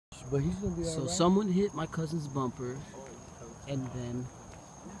But he's gonna be So someone hit my cousin's bumper, and then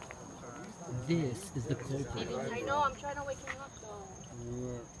this is the culprit. I know, I'm trying to wake him up though.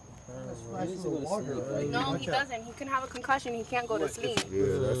 water, No, he doesn't. He can have a concussion. He can't go to sleep. Yeah,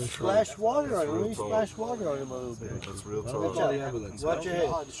 that's true. Splash water on him. Let me splash water on him a little bit. That's real Watch talk. out. Watch your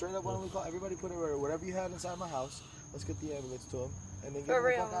head. Straight up, why don't we call everybody? Put it whatever you have inside my house. Let's get the ambulance to him and then get For the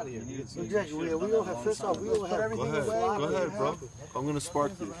real. fuck out of here. Exactly. We don't have, first off, we don't have Go everything ahead, away. go ahead, bro. I'm gonna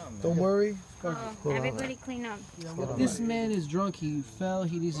spark you. Don't worry. Everybody clean up. If this man is drunk, he fell,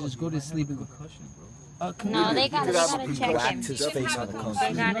 he needs to just go to sleep and go. No, they gotta check him. his face on the They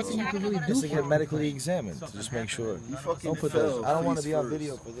concrete. gotta check him. Just to get medically examined to just make sure. You fucking Don't put fell. this. I don't want to face be on first.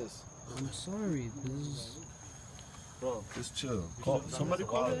 video for this. I'm sorry. This is... Bro, just chill. Somebody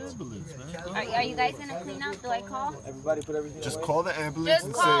call the ambulance, man. Are you guys gonna clean up? Do I call? Everybody put everything Just away. call the ambulance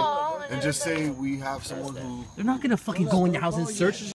Just call. and just say we have someone who. They're not gonna fucking go in your house and search